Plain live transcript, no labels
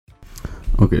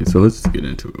Okay, so let's just get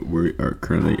into it. We are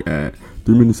currently at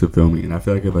 3 minutes of filming, and I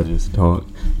feel like if I just talk,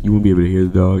 you won't be able to hear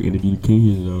the dog. And if you can't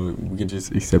hear the dog, we can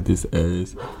just accept this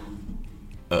as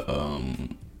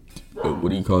what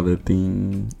do you call that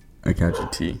thing? A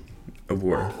casualty of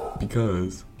war,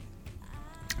 because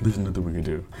there's nothing we can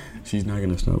do. She's not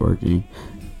gonna stop working,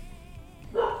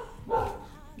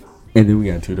 and then we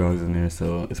got 2 dogs in there,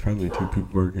 so it's probably 2 people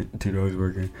working, 2 dogs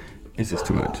working. It's just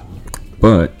too much.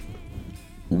 But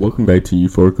welcome back to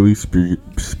Euphorically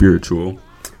Spiritual.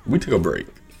 We took a break,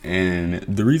 and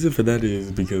the reason for that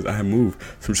is because I moved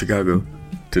from Chicago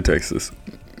to Texas.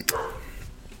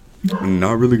 I'm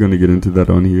not really going to get into that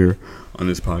on here on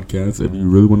this podcast. If you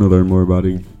really want to learn more about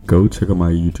it, go check out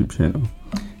my YouTube channel.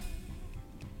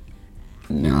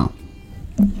 Now,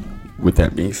 with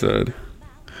that being said,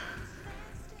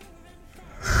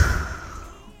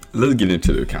 let's get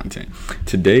into the content.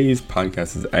 Today's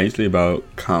podcast is actually about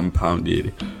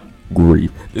compounded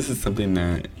grief. This is something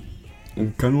that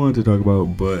I kind of wanted to talk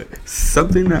about, but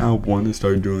something that I want to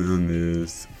start doing on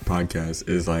this podcast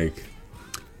is like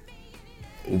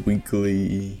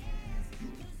weekly.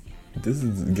 This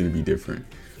is going to be different.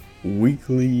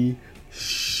 Weekly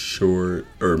short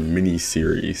or mini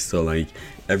series. So like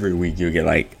every week you'll get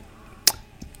like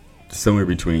somewhere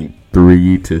between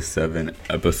 3 to 7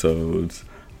 episodes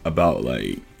about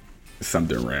like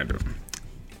something random.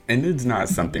 And it's not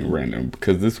something random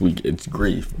because this week it's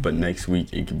grief, but next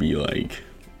week it could be like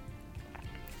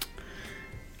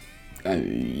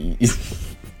it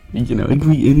could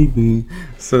be anything.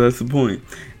 So that's the point.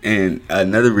 And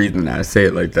another reason I say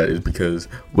it like that is because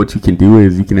what you can do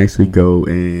is you can actually go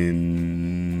and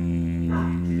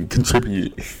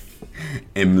contribute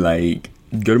and like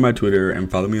go to my Twitter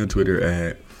and follow me on Twitter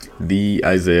at the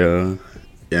Isaiah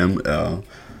ML.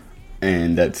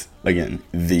 And that's, again,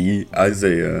 the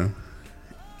Isaiah.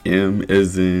 M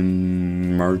as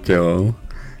in Markel.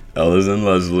 L as in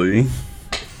Leslie.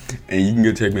 And you can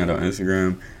go check me out on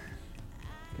Instagram,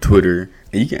 Twitter.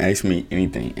 And you can ask me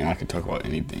anything, and I can talk about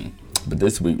anything. But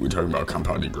this week, we're talking about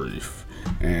compounded grief.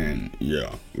 And,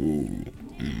 yeah.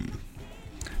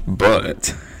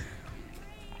 But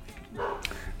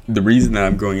the reason that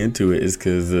I'm going into it is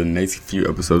because the next few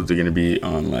episodes are going to be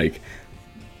on, like,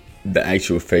 the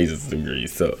actual phases of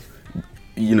grief. So,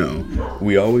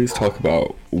 we always talk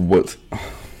about what's...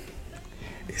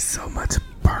 it's so much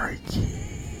barking.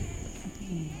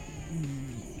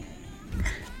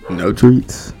 No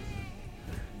treats.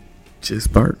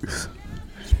 Just barks.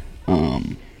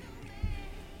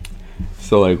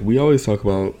 So, like, we always talk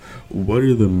about what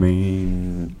are the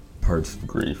main parts of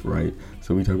grief, right?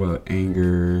 So, we talk about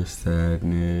anger,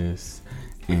 sadness,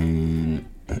 and...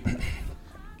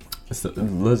 So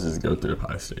let's just go through the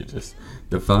 5 stages.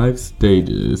 The 5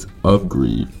 stages of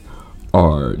grief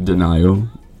are denial,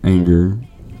 anger,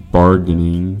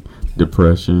 bargaining,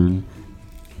 depression,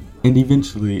 and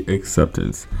eventually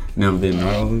acceptance. Now, they're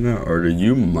not all in that order.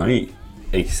 You might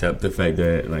accept the fact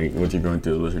that like what you're going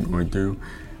through is what you're going through,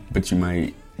 but you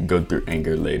might go through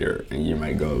anger later, and you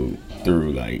might go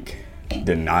through like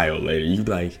denial later. You're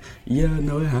like, yeah,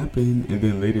 no, it happened, and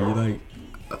then later you're like,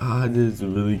 I just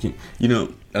really can't,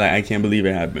 like I can't believe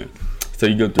it happened. So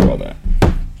you go through all that.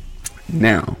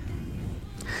 Now,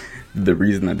 the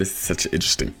reason that this is such an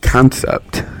interesting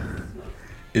concept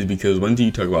is because when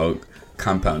you talk about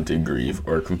compounded grief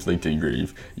or conflicted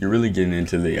grief, you're really getting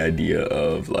into the idea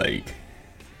of like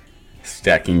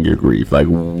stacking your grief. Like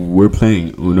we're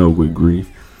playing Uno with grief,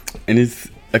 and it's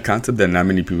a concept that not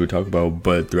many people talk about,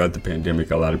 but throughout the pandemic,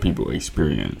 a lot of people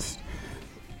experienced.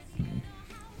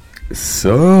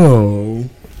 So,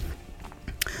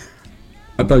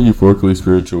 I thought Euphorically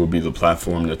Spiritual would be the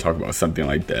platform to talk about something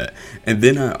like that. And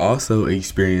then I also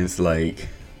experienced like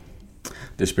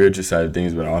the spiritual side of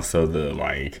things, but also the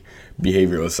like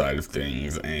behavioral side of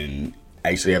things, and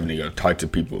actually having to go talk to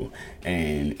people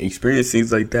and experience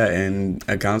things like that, and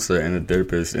a counselor and a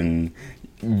therapist. And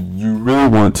you really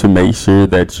want to make sure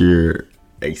that you're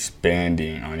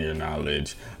expanding on your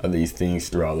knowledge of these things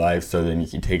throughout life, so then you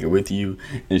can take it with you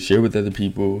and share with other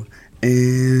people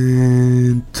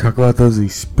and talk about those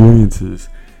experiences.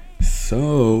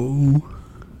 So,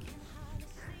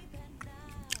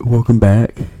 welcome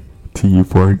back to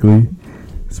Euphorically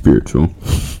Spiritual.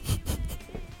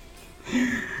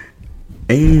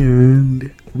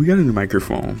 And we got a new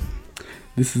microphone.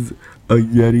 This is a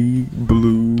Yeti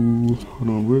Blue. Hold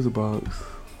on, where's the box?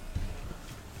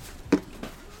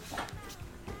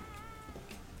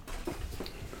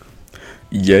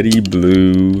 Yeti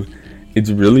Blue. It's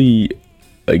really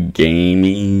a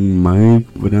gaming mic,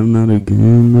 but I'm not a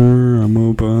gamer. I'm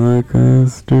a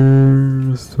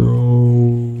podcaster.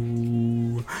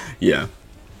 So, yeah.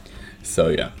 So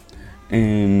yeah,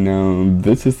 and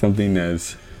this is something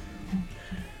that's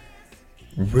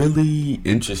really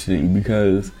interesting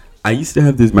because I used to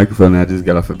have this microphone that I just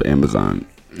got off of Amazon,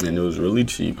 and it was really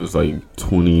cheap. It was like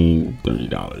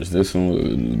 $20-$30. This one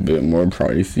was a bit more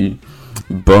pricey,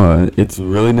 but it's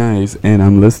really nice. And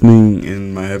I'm listening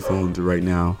in my headphones right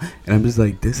now, and I'm just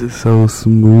like, this is so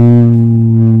smooth.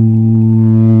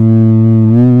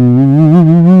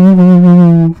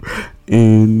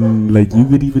 And like, you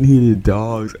could even hear the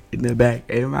dogs in the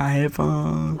back of my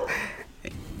headphones.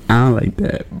 I don't like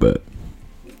that, but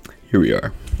here we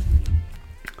are.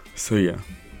 So yeah,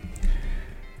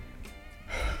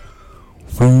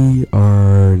 we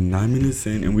are 9 minutes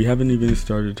in, and we haven't even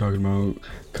started talking about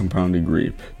compounded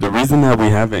grief. The reason that we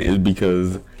haven't is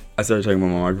because I started talking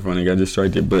about my microphone and got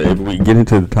distracted. But if we get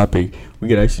into the topic, we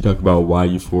could actually talk about why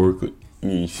euphoric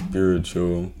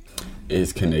spiritual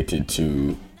is connected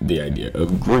to the idea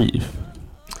of grief.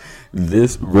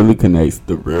 This really connects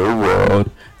the real world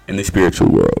and the spiritual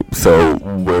world. So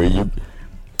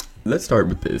let's start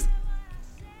with this.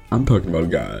 I'm talking about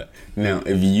God. Now,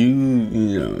 if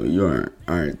you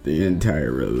aren't the entire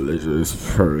religious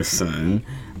person,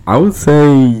 I would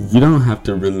say you don't have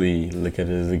to really look at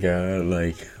it as a God.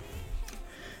 Like,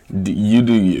 you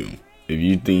do you. If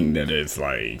you think that it's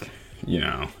like,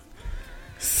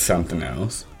 something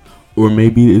else, or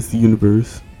maybe it's the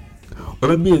universe, or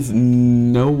maybe it's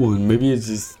no one. Maybe it's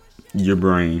just your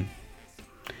brain,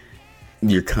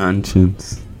 your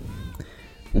conscience,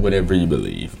 whatever you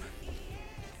believe.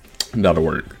 That'll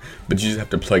work. But you just have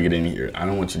to plug it in here. I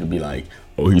don't want you to be like,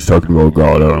 oh, he's talking about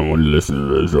God, I don't want to listen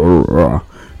to this.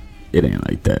 It ain't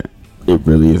like that. It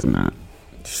really is not.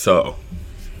 So,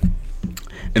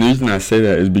 and the reason I say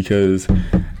that is because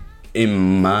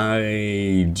in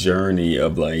my journey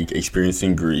of like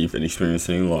experiencing grief and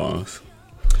experiencing loss,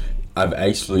 I've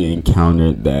actually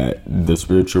encountered that the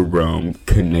spiritual realm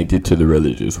connected to the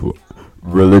religious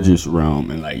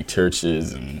realm, and like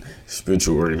churches and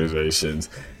spiritual organizations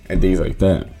and things like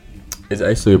that. It's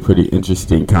actually a pretty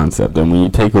interesting concept. And when you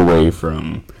take away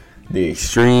from the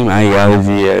extreme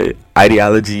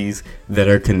ideologies that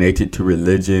are connected to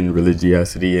religion,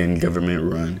 religiosity, and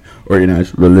government-run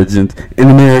organized religions in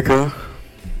America,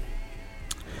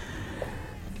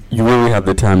 you really have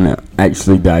the time to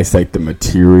actually dissect the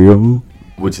material,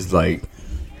 which is like,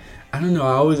 I don't know,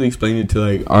 I always explain it to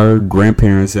like our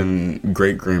grandparents and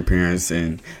great-grandparents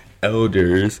and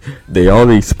elders. They all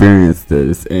experienced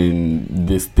this, and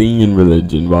this thing in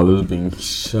religion, while it was being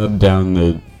shoved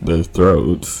down their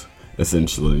throats,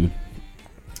 essentially,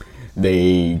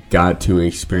 they got to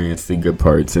experience the good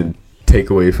parts and take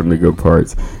away from the good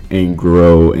parts and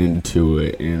grow into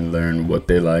it and learn what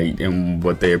they liked and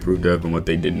what they approved of and what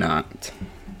they did not.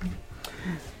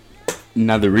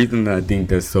 Now, the reason that I think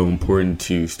that's so important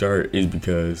to start is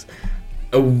because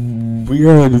we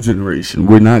are a new generation.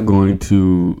 We're not going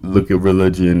to look at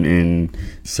religion in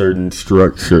certain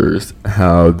structures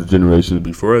how the generations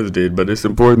before us did, but it's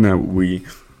important that we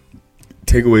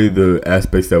take away the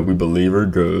aspects that we believe are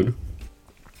good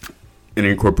and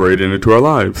incorporate it into our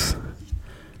lives.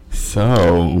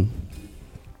 So,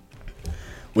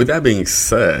 with that being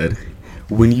said,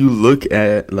 when you look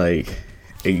at like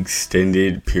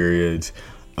extended periods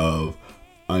of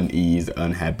unease,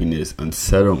 unhappiness,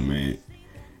 unsettlement,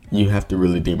 you have to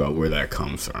really think about where that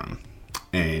comes from.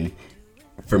 And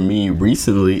for me,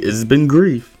 recently, it's been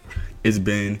grief. It's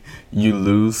been you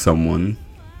lose someone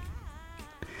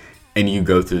and you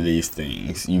go through these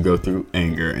things. You go through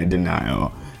anger and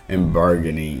denial and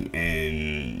bargaining,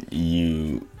 and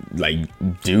you like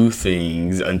do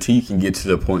things until you can get to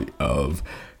the point of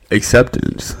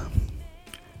acceptance.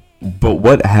 But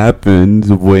what happens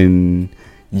when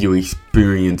you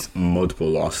experience multiple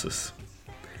losses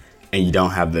and you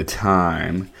don't have the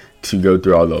time to go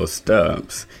through all those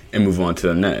steps and move on to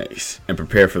the next and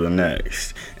prepare for the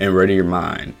next and ready your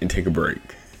mind and take a break?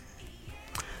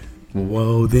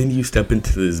 Well, then you step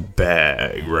into this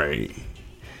bag, right?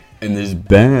 And this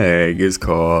bag is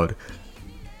called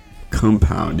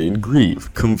compounded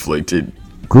grief, conflicted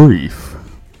grief.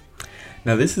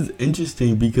 Now, this is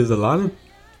interesting because a lot of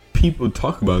people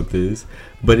talk about this,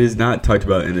 but it's not talked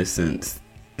about in a sense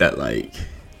that like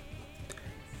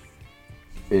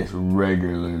it's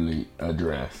regularly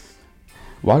addressed.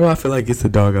 Why do I feel like it's a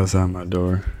dog outside my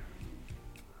door?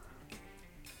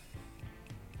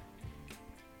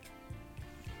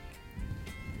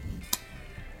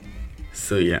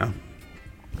 So yeah.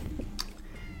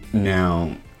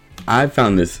 Now, I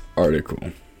found this article.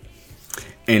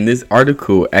 And this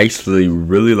article actually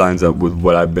really lines up with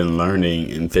what I've been learning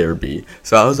in therapy.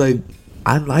 So I was like,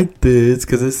 I like this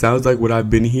because it sounds like what I've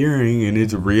been hearing and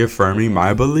it's reaffirming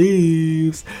my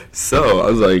beliefs. So I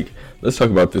was like, let's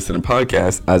talk about this in a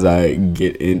podcast as I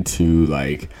get into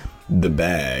like the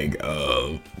bag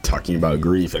of talking about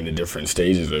grief and the different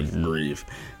stages of grief.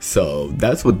 So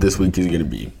that's what this week is going to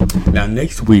be. Now,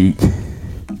 next week,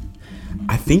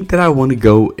 I think that I want to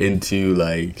go into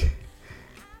like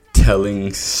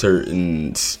telling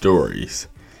certain stories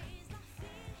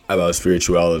about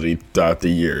spirituality throughout the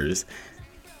years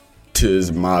to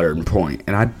this modern point,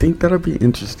 and I think that'll be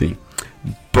interesting.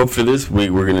 But for this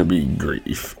week, we're gonna be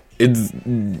grief. It's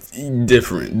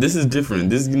different. This is different.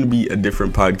 This is gonna be a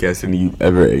different podcast than you've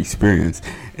ever experienced,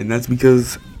 and that's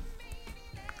because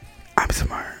I'm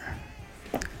smart.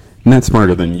 Not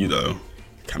smarter than you though.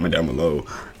 Comment down below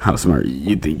how smart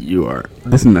you think you are.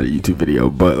 This is not a YouTube video,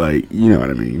 but like, you know what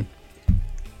I mean.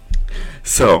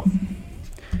 So,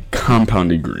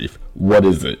 compounded grief. What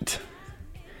is it?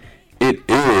 It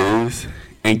is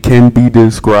and can be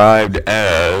described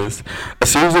as a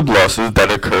series of losses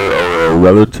that occur over a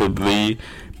relatively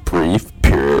brief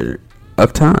period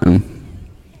of time.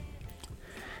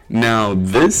 Now,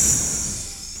 this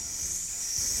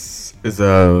is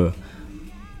a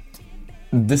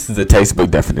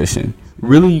textbook definition.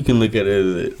 Really, you can look at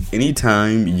it as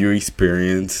anytime you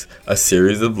experience a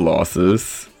series of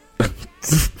losses.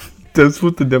 That's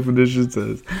what the definition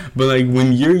says. But like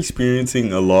when you're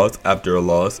experiencing a loss after a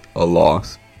loss,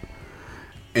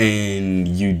 and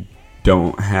you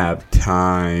don't have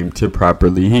time to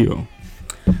properly heal.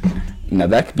 Now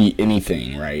that could be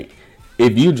anything, right?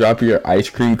 If you drop your ice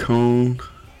cream cone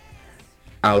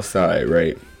outside,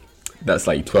 right? That's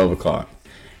like 12 o'clock.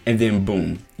 And then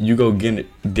boom, you go get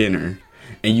dinner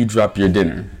and you drop your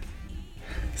dinner.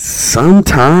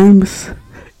 Sometimes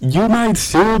you might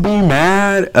still be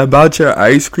mad about your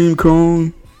ice cream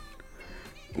cone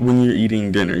when you're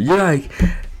eating dinner. You're like,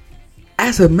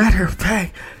 as a matter of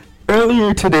fact,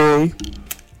 earlier today,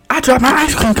 I dropped my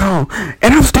ice cream cone,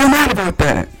 and I'm still mad about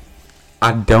that.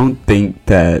 I don't think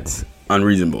that's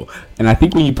unreasonable. And I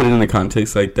think when you put it in a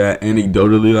context like that,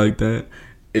 anecdotally like that,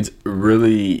 it's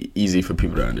really easy for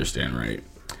people to understand, right?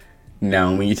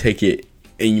 Now, when you take it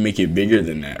and you make it bigger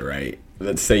than that, right?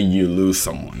 Let's say you lose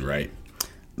someone, right?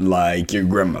 Like your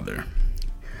grandmother.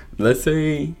 Let's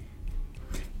say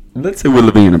we're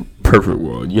living in a perfect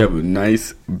world. You have a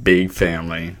nice big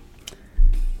family.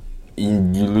 You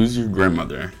lose your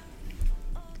grandmother.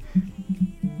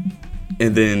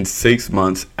 And then 6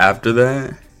 months after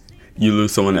that, you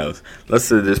lose someone else. Let's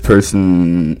say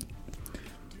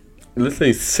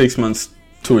 6 months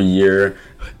to a year.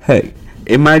 Hey,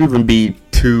 it might even be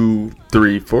 2,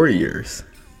 3, 4 years.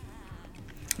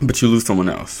 But you lose someone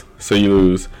else. So you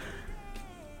lose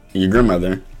your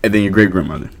grandmother and then your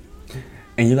great-grandmother.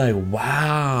 And you're like,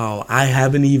 wow, I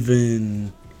haven't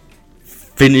even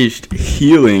finished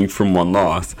healing from one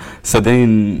loss. So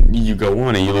then you go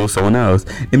on and you lose someone else.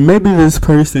 And maybe this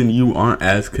person you aren't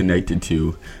as connected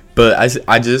to. But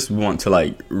I just want to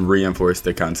like reinforce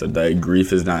the concept that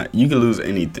grief is not, you can lose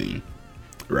anything,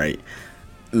 right?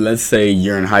 Let's say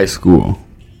you're in high school.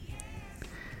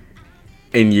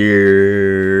 And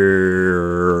you're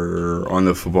on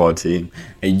the football team,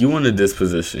 and you wanted this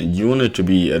position. You wanted to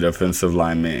be a defensive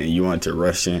lineman, and you wanted to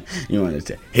rush in. You wanted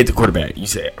to hit the quarterback. You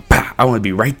said, I want to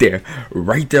be right there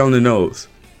on the nose.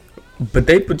 But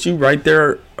they put you right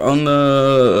there on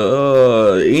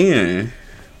the end.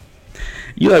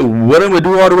 You're like, what am I going to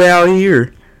do all the way out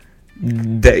here?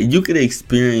 That you could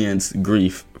experience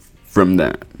grief from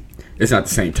that. It's not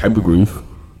the same type of grief.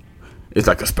 It's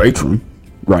like a spectrum.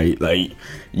 Right, like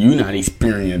you're not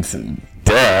experiencing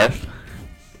death,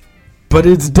 but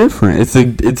it's different.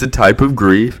 It's a type of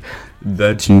grief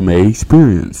that you may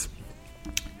experience.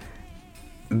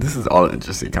 This is all an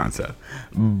interesting concept,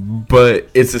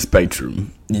 but it's a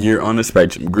spectrum. You're on a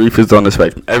spectrum. Grief is on the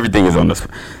spectrum. Everything is on the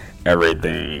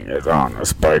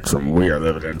spectrum. We are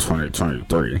living in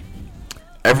 2023.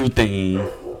 Everything.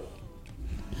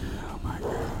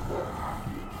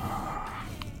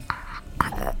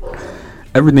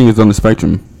 Everything is on the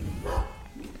spectrum.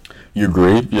 Your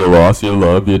grief, your loss, your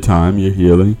love, your time, your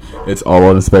healing. It's all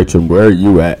on the spectrum. Where are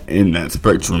you at in that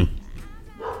spectrum?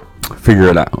 Figure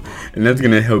it out. And that's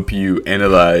going to help you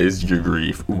analyze your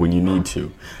grief when you need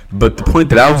to. But the point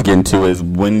that I was getting to is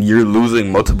when you're losing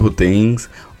multiple things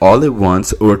all at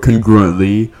once or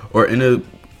congruently or in a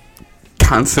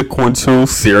consequential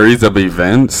series of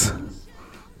events,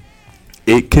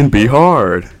 it can be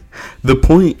hard. The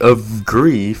point of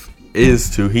grief is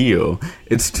to heal.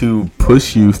 It's to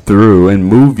push you through and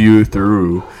move you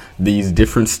through these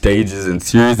different stages and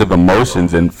series of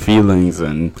emotions and feelings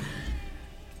and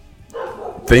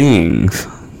things.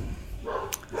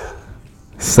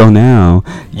 So now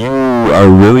you are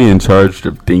really in charge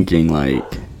of thinking like,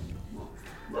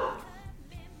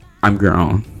 I'm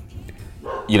grown.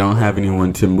 You don't have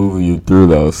anyone to move you through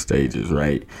those stages,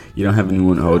 right? You don't have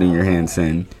anyone holding your hand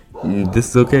saying, this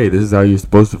is okay, this is how you're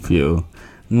supposed to feel.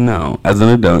 No, as an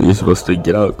adult, you're supposed to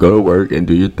get out, go to work, and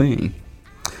do your thing.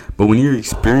 But when you're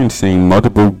experiencing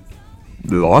multiple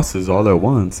losses all at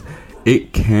once,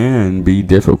 it can be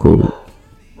difficult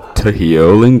to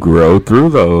heal and grow through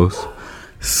those.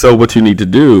 So what you need to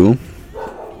do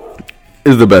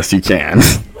is the best you can.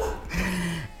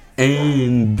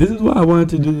 And this is why I wanted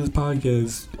to do this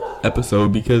podcast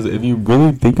episode, because if you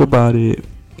really think about it,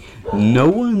 no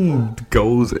one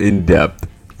goes in depth.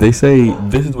 They say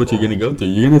this is what you're going to go through.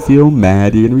 You're going to feel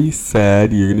mad, you're going to be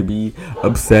sad, you're going to be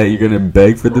upset, you're going to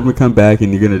beg for them to come back,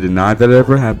 and you're going to deny that it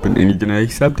ever happened, and you're going to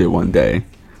accept it one day.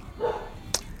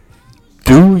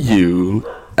 Do you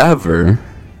ever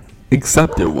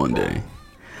accept it one day?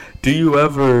 Do you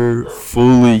ever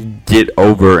fully get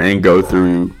over and go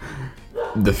through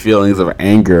the feelings of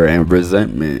anger and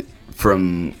resentment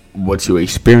from what you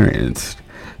experienced?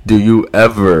 Do you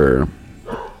ever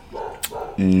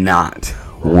not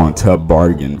want to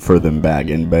bargain for them back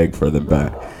and beg for them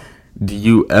back? Do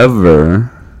you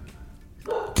ever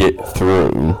get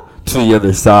through to the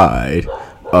other side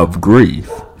of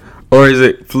grief? Or is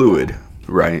it fluid,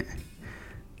 right?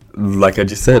 Like I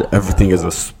just said, everything is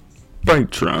a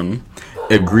spectrum.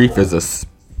 If grief is a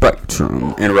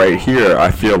spectrum, and right here I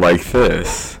feel like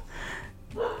this,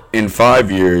 in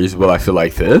 5 years will I feel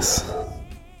like this?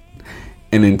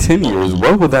 And in 10 years,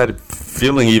 what will that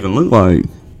feeling even look like?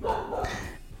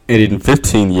 And in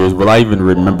 15 years, will I even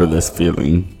remember this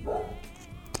feeling?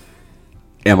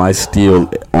 Am I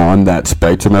still on that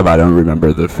spectrum if I don't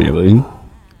remember the feeling?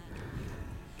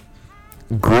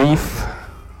 Grief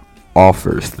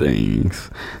offers things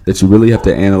that you really have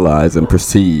to analyze and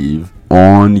perceive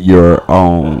on your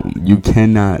own. You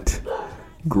cannot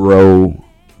grow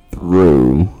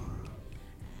through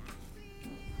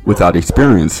without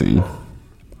experiencing.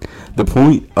 The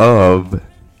point of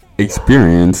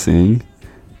experiencing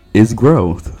is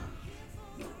growth.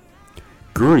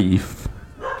 Grief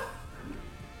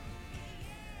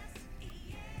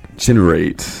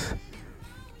generates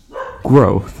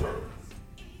growth.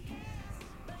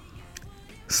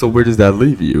 So where does that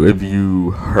leave you? If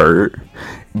you hurt,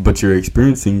 but you're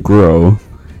experiencing growth,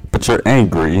 but you're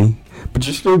angry, but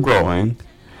you're still growing,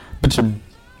 but you're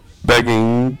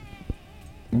begging,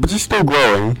 but you're still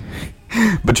growing,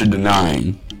 but you're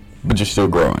denying, but you're still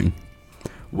growing.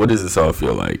 What does this all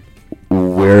feel like?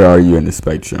 Where are you in the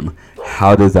spectrum?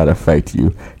 How does that affect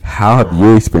you? How have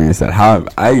you experienced that? How have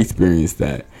I experienced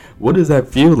that? What does that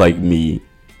feel like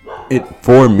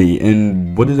for me?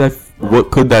 And what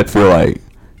could that feel like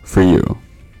for you?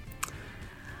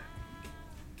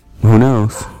 Who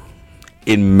knows?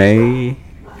 It may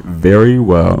very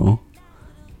well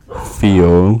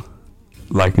feel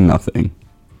like nothing.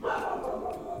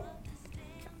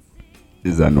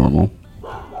 Is that normal?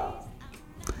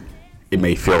 It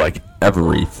may feel like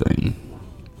everything.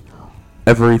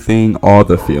 Everything, all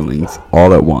the feelings,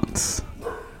 all at once.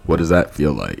 What does that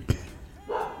feel like?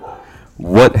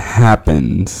 What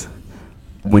happens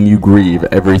when you grieve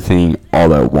everything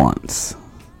all at once?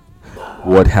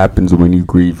 What happens when you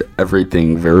grieve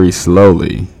everything very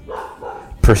slowly?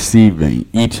 Perceiving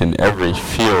each and every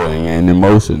feeling and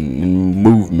emotion and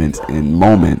movement and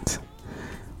moment.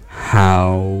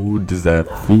 How does that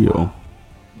feel?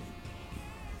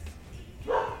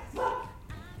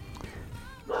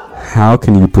 How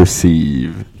can you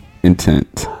perceive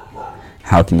intent?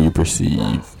 How can you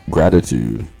perceive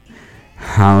gratitude?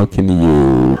 How can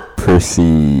you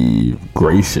perceive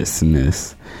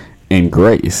graciousness and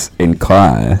grace in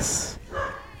class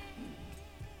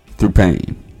through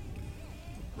pain?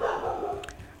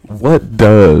 What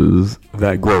does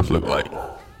that growth look like?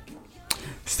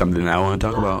 Something I want to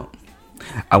talk about.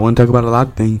 I want to talk about a lot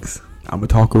of things. I'm a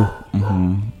talker.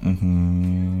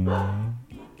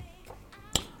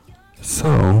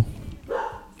 So,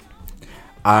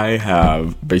 I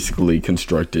have basically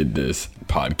constructed this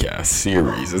podcast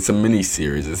series. It's a mini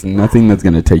series. It's nothing that's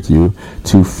going to take you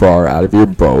too far out of your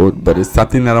boat, but it's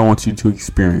something that I want you to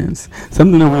experience.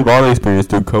 Something that we've all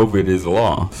experienced through COVID is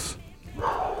loss.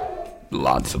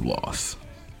 Lots of loss.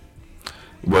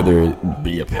 Whether it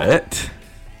be a pet,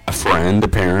 a friend, a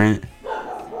parent,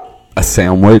 a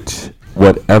sandwich,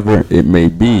 whatever it may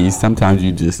be, sometimes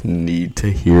you just need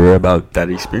to hear about that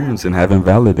experience and have it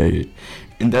validated.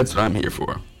 And that's what I'm here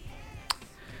for.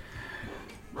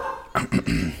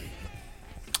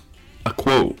 A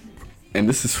quote, and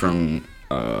this is from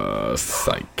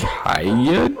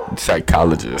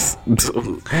psychologist.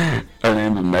 Her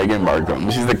name is Megan Markham.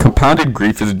 She said compounded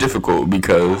grief is difficult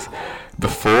because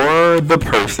before the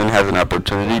person has an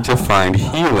opportunity to find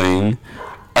healing,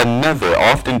 another,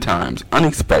 oftentimes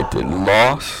unexpected,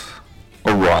 loss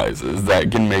arises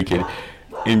that can make it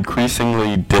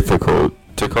increasingly difficult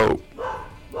to cope.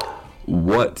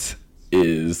 What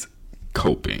is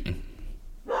coping?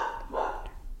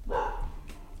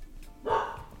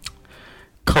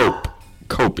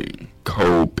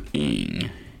 Coping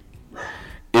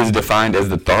is defined as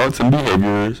the thoughts and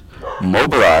behaviors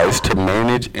mobilized to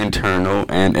manage internal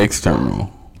and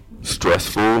external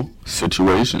stressful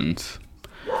situations.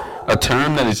 A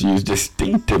term that is used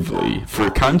distinctively for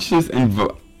conscious and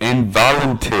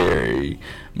involuntary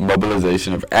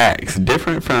mobilization of acts,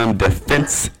 different from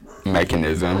defense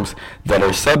mechanisms that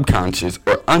are subconscious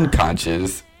or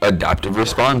unconscious adaptive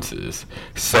responses.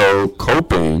 So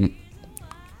coping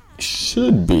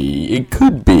could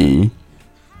be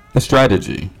a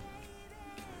strategy.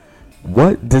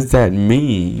 What does that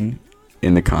mean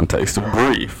in the context of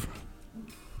grief?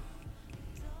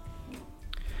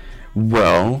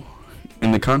 Well,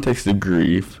 in the context of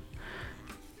grief,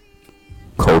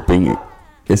 coping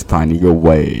is finding a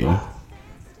way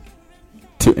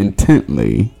to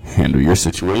intently handle your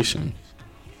situation.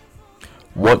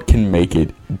 What can make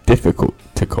it difficult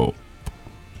to cope?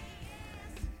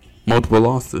 Multiple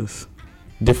losses,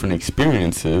 different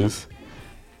experiences,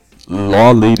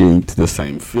 all leading to the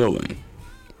same feeling.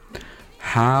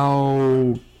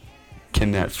 How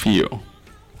can that feel?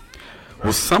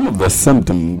 Well, some of the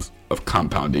symptoms of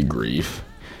compounded grief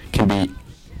can be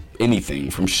anything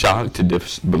from shock to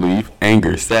disbelief,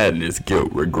 anger, sadness,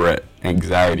 guilt, regret,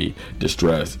 anxiety,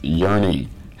 distress, yearning,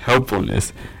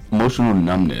 helpfulness, emotional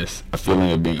numbness, a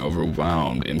feeling of being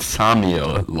overwhelmed,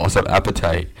 insomnia, loss of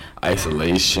appetite,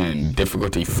 isolation,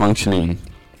 difficulty functioning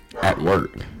at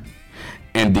work,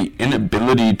 and the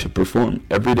inability to perform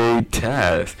everyday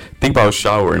tasks. Think about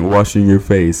showering, washing your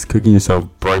face, cooking yourself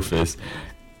breakfast,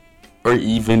 or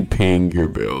even paying your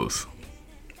bills.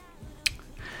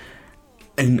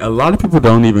 And a lot of people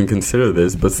don't even consider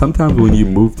this, but sometimes when you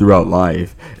move throughout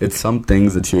life, it's some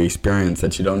things that you experience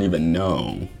that you don't even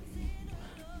know.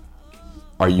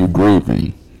 Are you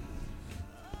grieving?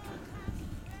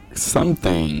 Some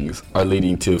things are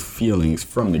leading to feelings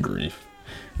from the grief.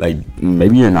 Like,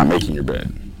 maybe you're not making your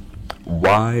bed.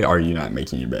 Why are you not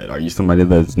making your bed? Are you somebody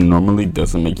that normally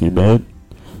doesn't make your bed?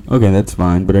 Okay, that's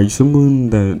fine. But are you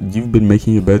someone that you've been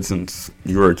making your bed since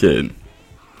you were a kid?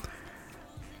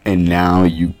 And now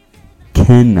you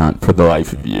cannot, for the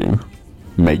life of you,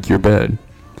 make your bed.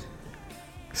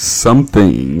 Some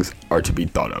things are to be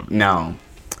thought of. Now,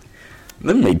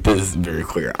 let me make this very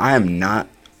clear. I am not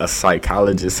a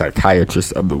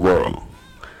psychiatrist of the world.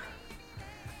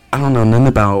 I don't know nothing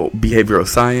about behavioral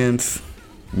science,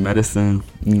 medicine,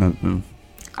 nothing.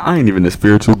 I ain't even a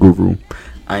spiritual guru.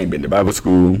 I ain't been to Bible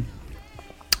school.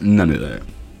 None of that.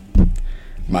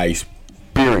 My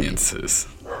experiences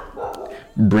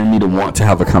bring me to want to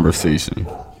have a conversation.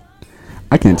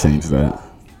 I can't change that.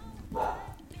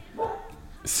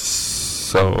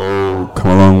 So come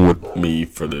along with me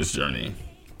for this journey.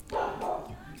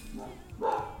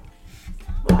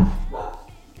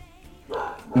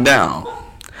 Now,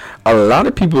 a lot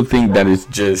of people think that it's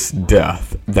just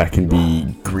death that can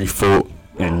be griefful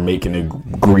and making a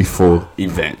griefful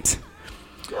event.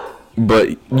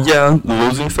 But yeah,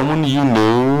 losing someone you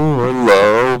knew or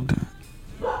loved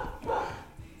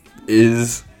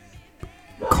is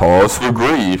cause for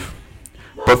grief.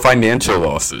 But financial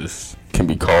losses can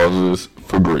be causes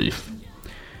for grief.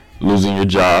 Losing your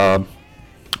job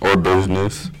or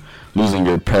business, losing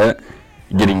your pet,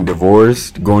 getting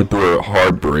divorced, going through a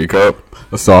hard breakup,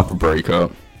 a soft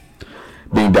breakup,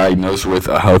 being diagnosed with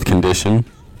a health condition,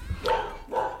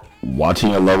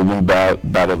 watching a loved one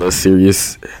battle a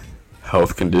serious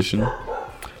health condition,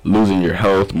 losing your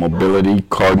health, mobility,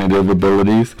 cognitive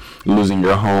abilities, losing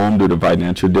your home due to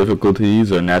financial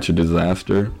difficulties or natural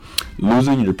disaster,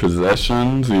 losing your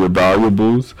possessions, your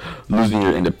valuables, losing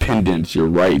your independence, your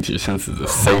rights, your senses of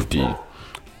safety,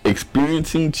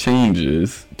 experiencing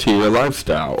changes to your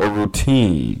lifestyle or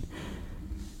routine.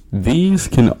 These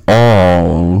can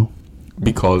all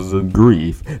be causes of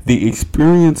grief. The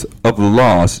experience of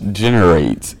loss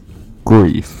generates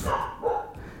grief.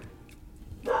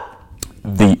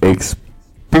 The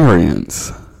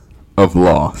experience of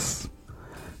loss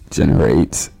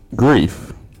generates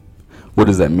grief. What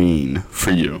does that mean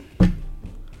for you?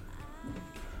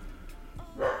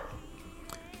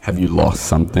 Have you lost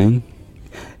something?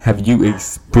 Have you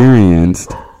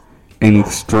experienced an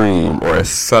extreme or a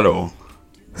subtle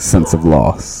sense of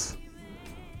loss?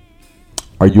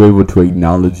 Are you able to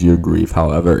acknowledge your grief,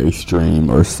 however extreme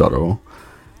or subtle?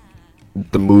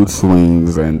 The mood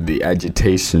swings and the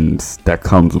agitations that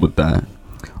comes with that.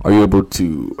 Are you able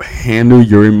to handle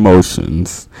your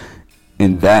emotions?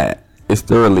 And that is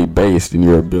thoroughly based in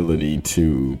your ability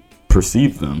to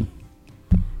perceive them.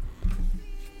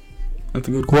 That's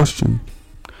a good question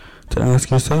to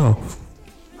ask yourself.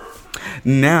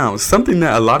 Now, something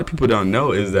that a lot of people don't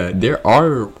know is that there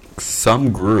are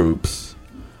some groups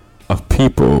of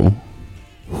people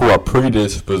who are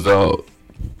predisposed.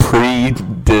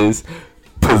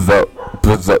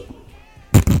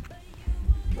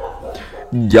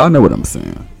 Y'all know what I'm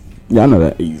saying. Y'all know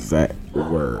that exact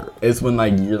word. It's when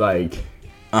like you're like,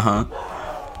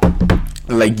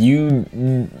 like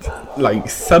you, like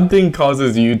something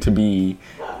causes you to be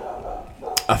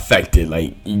affected.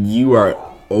 Like you are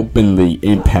openly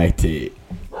impacted,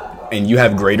 and you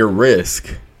have greater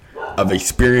risk of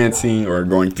experiencing or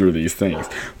going through these things.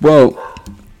 Well,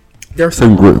 there are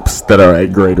some groups that are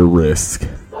at greater risk.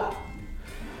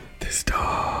 This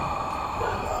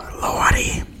dog,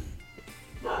 Lordy,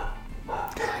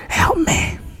 help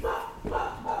me,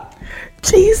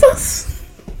 Jesus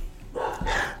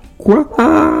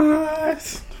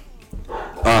Christ.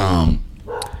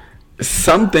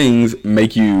 Some things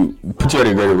make you put you at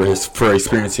a greater risk for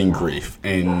experiencing grief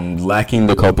and lacking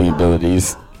the coping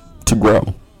abilities to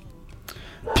grow.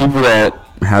 People that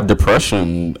have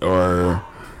depression or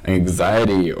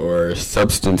anxiety or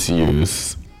substance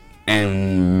use,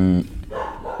 and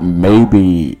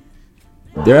maybe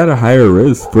they're at a higher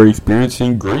risk for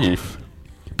experiencing grief.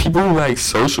 People who lack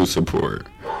social support.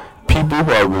 People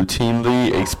who are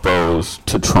routinely exposed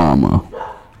to trauma.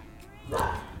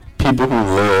 People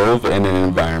who live in an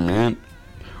environment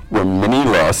where many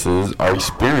losses are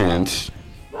experienced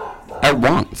at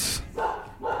once.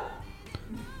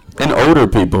 And older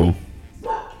people.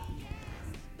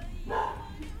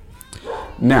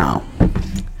 Now,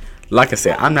 like I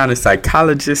said, I'm not a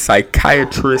psychologist,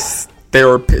 psychiatrist,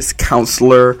 therapist,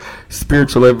 counselor,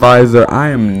 spiritual advisor. I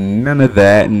am none of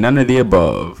that, none of the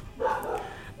above.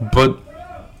 But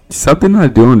something I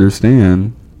do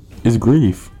understand is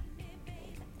grief.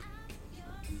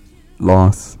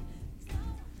 Loss.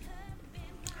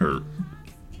 Hurt.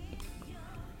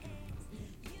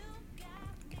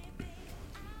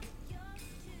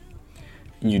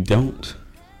 You don't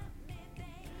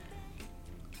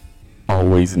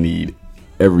always need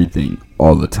everything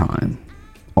all the time,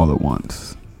 all at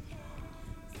once.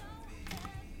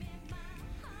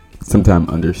 Sometimes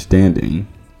understanding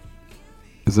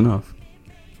is enough.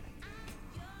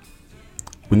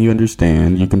 When you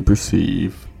understand, you can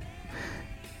perceive,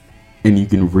 and you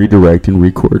can redirect and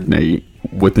re-coordinate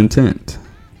with intent.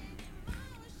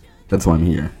 That's why I'm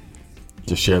here,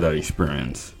 to share that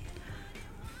experience.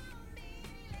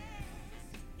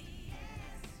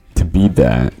 To be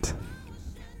that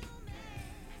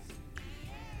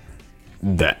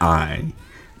I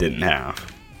didn't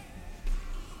have.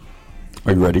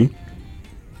 Are you ready?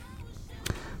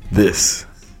 This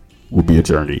will be a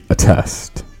journey, a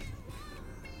test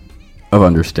of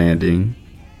understanding,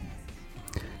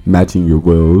 matching your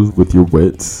wills with your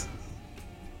wits,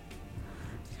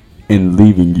 and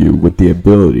leaving you with the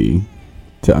ability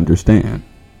to understand.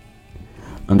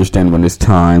 Understand when it's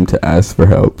time to ask for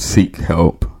help, seek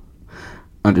help.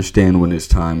 Understand when it's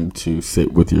time to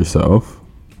sit with yourself.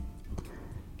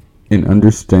 And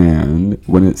understand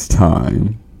when it's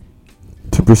time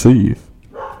to perceive.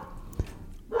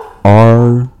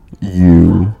 Are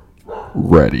you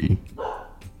ready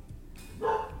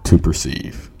to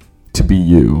perceive? To be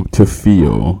you, to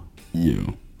feel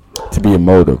you, to be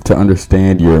emotive, to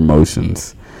understand your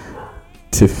emotions,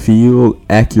 to feel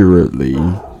accurately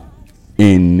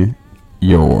in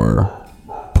your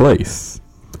place.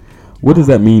 What does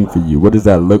that mean for you? What does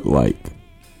that look like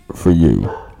for you?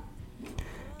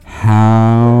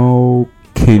 How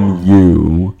can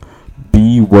you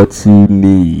be what you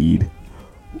need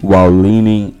while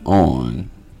leaning on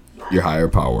your higher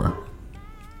power?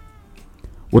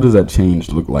 What does that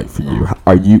change look like for you?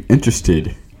 Are you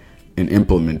interested in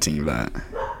implementing that?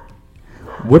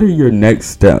 What are your next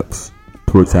steps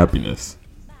towards happiness?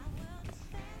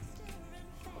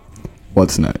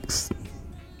 What's next?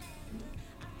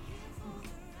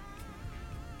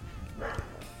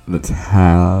 Let's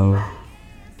have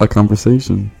a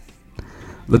conversation.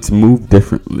 Let's move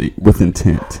differently with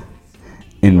intent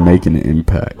in making an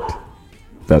impact.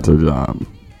 That's our job.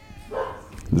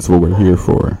 That's what we're here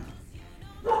for.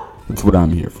 That's what I'm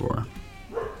here for.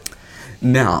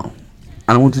 Now,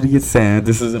 I don't want you to get sad.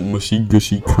 This isn't mushy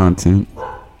gushy content,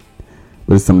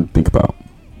 but it's something to think about.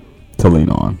 to lean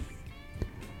on.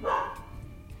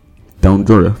 Don't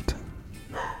drift.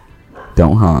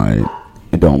 Don't hide.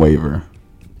 And don't waver.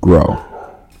 Grow.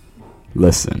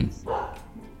 Listen.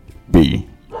 Be.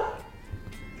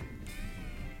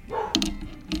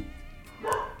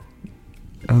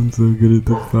 I'm so good at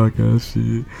the podcast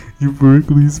shit.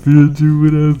 Euphorically spiritual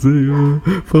with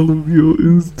Isaiah. Follow me on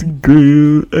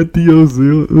Instagram at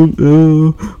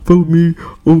TheOzellML. Follow me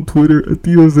on Twitter at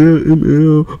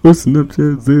TheOzellML or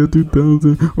Snapchat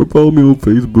Zell2000 or follow me on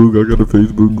Facebook. I got a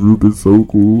Facebook group. It's so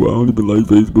cool. I don't even like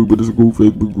Facebook, but it's a cool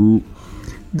Facebook group.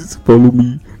 Just follow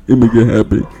me and make it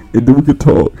happen. And then we can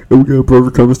talk. And we can have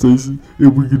private conversation.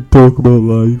 And we can talk about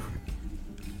life.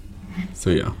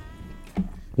 So yeah.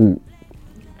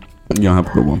 Y'all have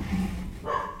a good one.